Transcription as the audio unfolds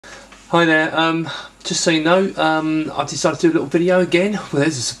Hi there, just so you know, I've decided to do a little video again. Well,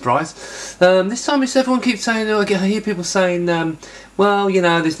 there's a surprise. This time everyone keeps saying, I hear people saying, well, you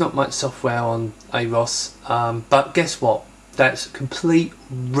know, there's not much software on Aros, but guess what? That's complete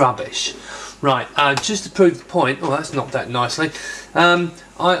rubbish. Right, just to prove the point, oh, that's not that nicely, I'm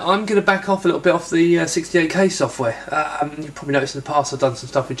going to back off a little bit off the 68K software. You probably noticed in the past I've done some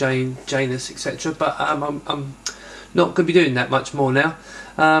stuff with Janus, etc., but I'm not going to be doing that much more now.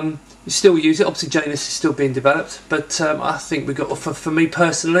 We still use it. Obviously Janus is still being developed, but I think we've got, for me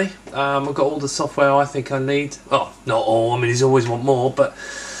personally, I've got all the software I think I need. Well, not all, I mean you always want more, but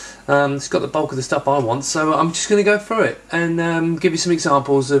it's got the bulk of the stuff I want, so I'm just going to go through it and give you some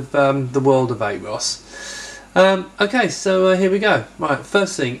examples of the world of Aros. Okay, so here we go. Right,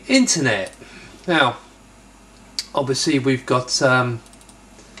 first thing, internet. Now, obviously we've got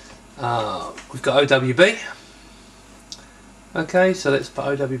OWB. Okay, so let's put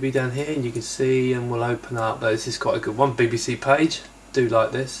OWB down here and you can see, and we'll open up, this is quite a good one, BBC page, do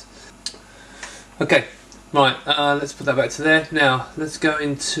like this. Okay, right, let's put that back to there. Now, let's go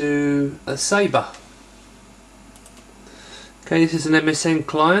into a Sabre. Okay, this is an MSN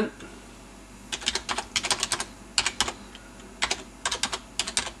client.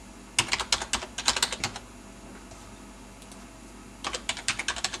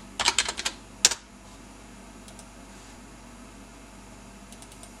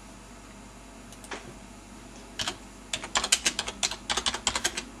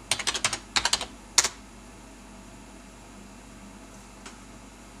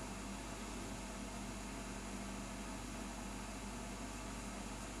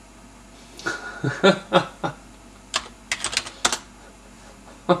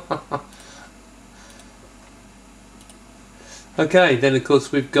 Okay, then of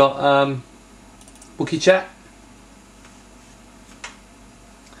course we've got Wookie Chat.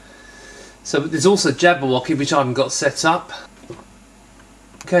 So there's also Jabberwocky, which I haven't got set up.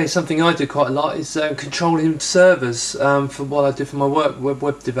 Okay, something I do quite a lot is controlling servers for what I do for my work,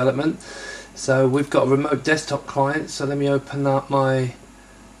 web development. So we've got a remote desktop client, so let me open up my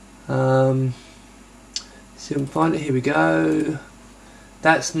see if I can find it. Here we go.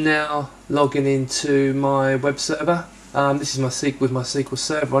 That's now logging into my web server. This is my SQL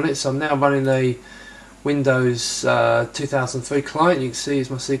Server on it, so I'm now running a Windows 2003 client. You can see it's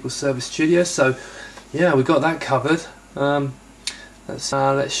my SQL Server Studio. So yeah, we got that covered. Let's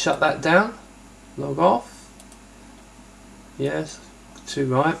shut that down. Log off. Yes, too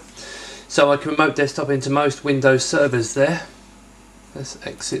right. So I can remote desktop into most Windows servers there. Let's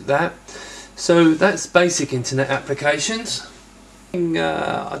exit that. So that's basic internet applications.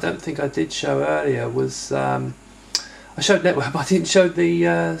 I don't think I did show earlier was I showed network, but I didn't show the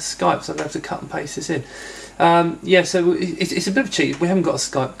Skype, so I'm going to have to cut and paste this in. Yeah, so it's a bit of a cheat. We haven't got a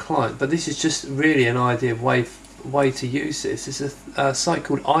Skype client, but this is just really an idea of way to use this. It's a site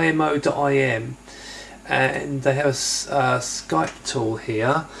called imo.im, and they have a Skype tool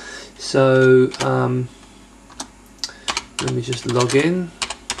here. So let me just log in.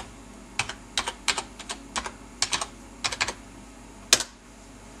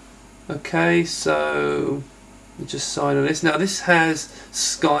 Okay, so just sign on this. Now this has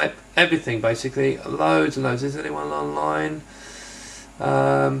Skype, everything basically, loads and loads. Is anyone online?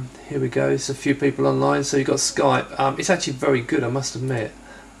 Here we go. There's a few people online. So you've got Skype. It's actually very good, I must admit.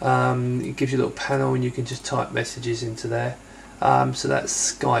 It gives you a little panel and you can just type messages into there. So that's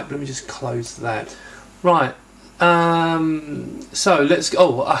Skype. Let me just close that. Right. So let's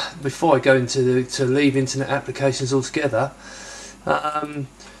go. Before I go into to leave internet applications altogether.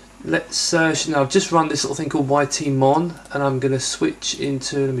 Let's now I've just run this little thing called YTMon, and I'm going to switch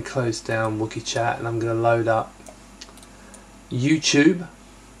into, let me close down Wookie Chat, and I'm going to load up YouTube.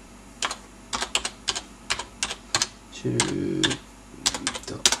 YouTube.com.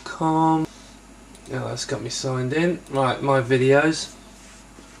 Now that's got me signed in. Right, my videos.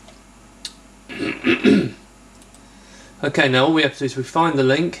 Okay, now all we have to do is we find the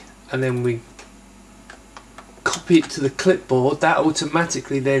link and then we copy it to the clipboard. That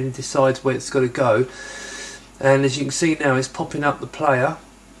automatically then decides where it's got to go, and as you can see now it's popping up the player.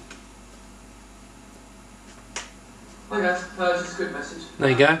 Hi guys, just a quick message. There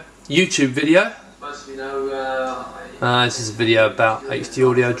you go, YouTube video. Most of you know this is a video about HD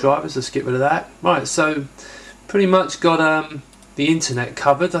audio drivers. Let's get rid of that. Right, so pretty much got the internet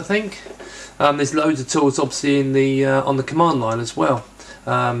covered, I think. There's loads of tools obviously in the on the command line as well.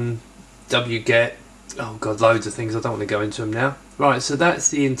 wget. Oh god, loads of things. I don't want to go into them now. Right, so that's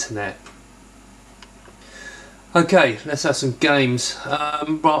the internet. Okay, let's have some games.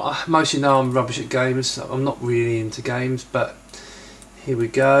 Right, most of you know I'm rubbish at games. I'm not really into games, but here we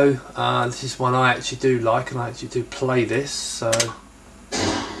go. This is one I actually do like, and I actually do play this. So,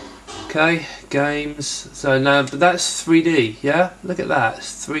 okay, games. So now, but that's 3D. Yeah, look at that.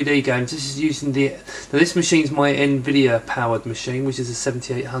 It's 3D games. This is using the. Now this machine's my NVIDIA powered machine, which is a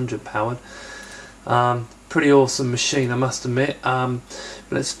 7800 powered. Pretty awesome machine, I must admit. But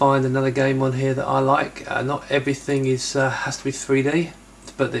let's find another game on here that I like. Not everything is has to be 3D.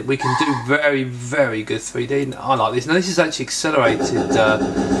 But we can do very, very good 3D. I like this. Now this is actually accelerated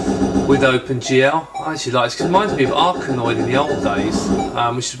with OpenGL. I actually like this because it reminds me of Arkanoid in the old days,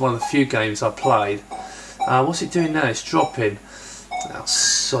 which is one of the few games I played. What's it doing now? It's dropping. Oh,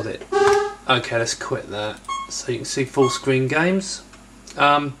 sod it. Okay, let's quit that. So you can see full screen games.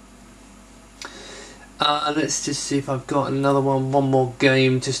 Let's just see if I've got one more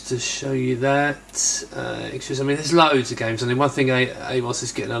game just to show you that. I mean, there's loads of games. I mean, one thing Aros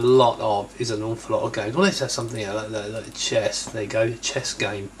is getting a lot of is an awful lot of games. Well, let's have something else, like chess. There you go, chess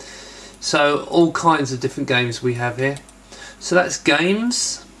game. So all kinds of different games we have here. So that's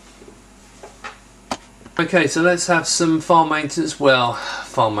games. Okay, so let's have some file maintenance. Well,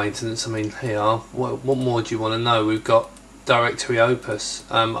 file maintenance, I mean, here, what more do you want to know? We've got directory opus.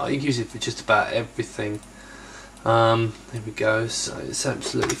 I use it for just about everything. There we go. So it's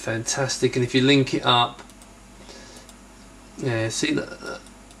absolutely fantastic, and if you link it up, yeah, see that,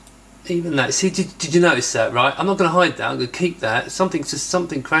 even that. See, did you notice that? Right, I'm not going to hide that. I'm going to keep that. Something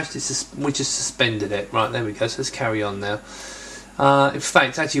crashed. We just suspended it. Right, there we go. So let's carry on now. In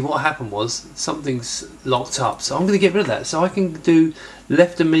fact, actually, what happened was something's locked up, so I'm going to get rid of that. So I can do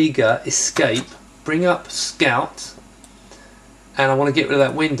left Amiga escape, bring up Scout. And I want to get rid of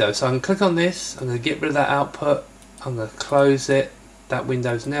that window, so I can click on this. I'm going to get rid of that output. I'm going to close it. That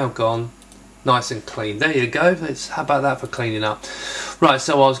window's now gone, nice and clean. There you go. How about that for cleaning up? Right,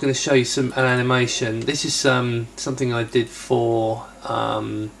 so I was going to show you an animation. This is something I did for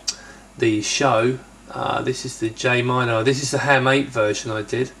the show. This is the J minor. This is the Ham 8 version I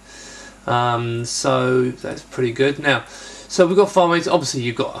did. So that's pretty good. Now, so we've got file maintenance. Obviously,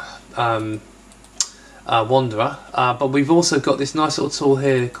 you've got Wanderer, but we've also got this nice little tool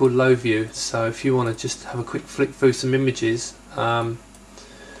here called Low View. So if you want to just have a quick flick through some images,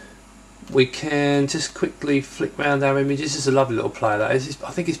 we can just quickly flick around our images. This is a lovely little player that is.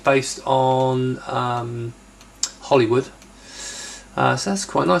 I think it's based on Hollywood, so that's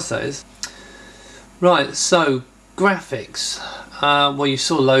quite nice, that is. Right, so graphics. Well, you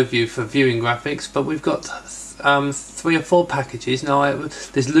saw Low View for viewing graphics, but we've got 3 or 4 packages. Now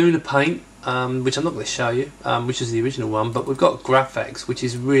there's Lunar Paint, which I'm not going to show you, which is the original one, but we've got Graphics, which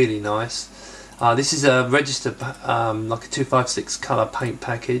is really nice. This is a registered, like a 256 colour paint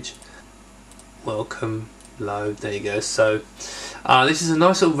package. Welcome, load, there you go. So this is a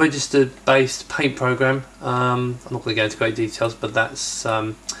nice little registered based paint program. I'm not going to go into great details, but that's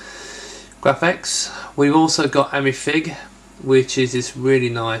Graphics. We've also got Amifig, which is this really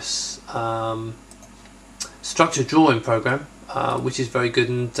nice structured drawing program, which is very good,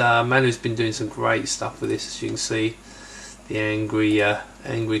 and Manu's been doing some great stuff with this, as you can see. The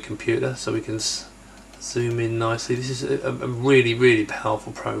angry computer, so we can zoom in nicely. This is a really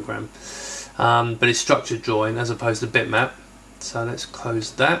powerful program, but it's structured drawing as opposed to bitmap. So let's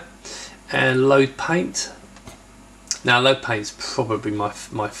close that and load paint. Now Load Paint's probably my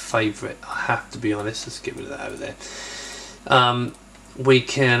favourite, I have to be honest. Let's get rid of that over there. We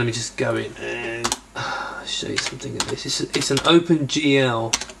can, let me just go in and show you something of this. It's an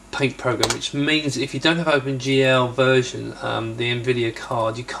OpenGL paint program, which means if you don't have OpenGL version, the NVIDIA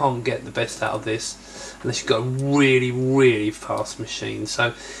card, you can't get the best out of this unless you've got a really fast machine.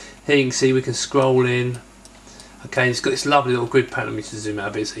 So here you can see we can scroll in. Okay, it's got this lovely little grid pattern. Let me just zoom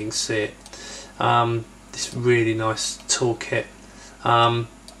out a bit so you can see it. This really nice toolkit.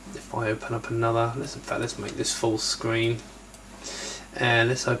 If I open up another, let's make this full screen, and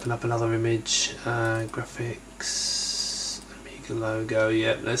let's open up another image. Graphics, Amiga logo.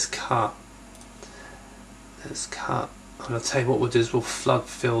 Yep, let's cut. And I'll tell you what we'll do is we'll flood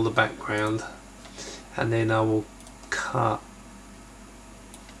fill the background, and then I will cut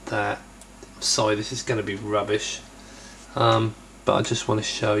that. Sorry, this is going to be rubbish, but I just want to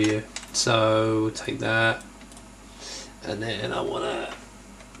show you. So we'll take that, and then I want to,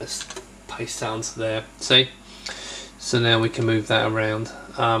 let's paste that onto there. See? So now we can move that around.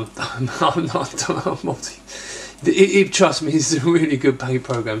 Trust me, it's a really good paint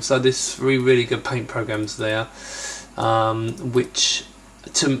program. So there's 3 really good paint programs there, which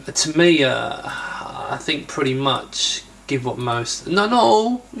to me, I think pretty much give what most, not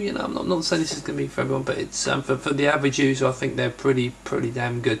all, you know, I'm not saying this is going to be for everyone, but it's for the average user, I think they're pretty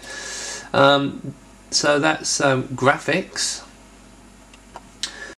damn good. So that's Graphics.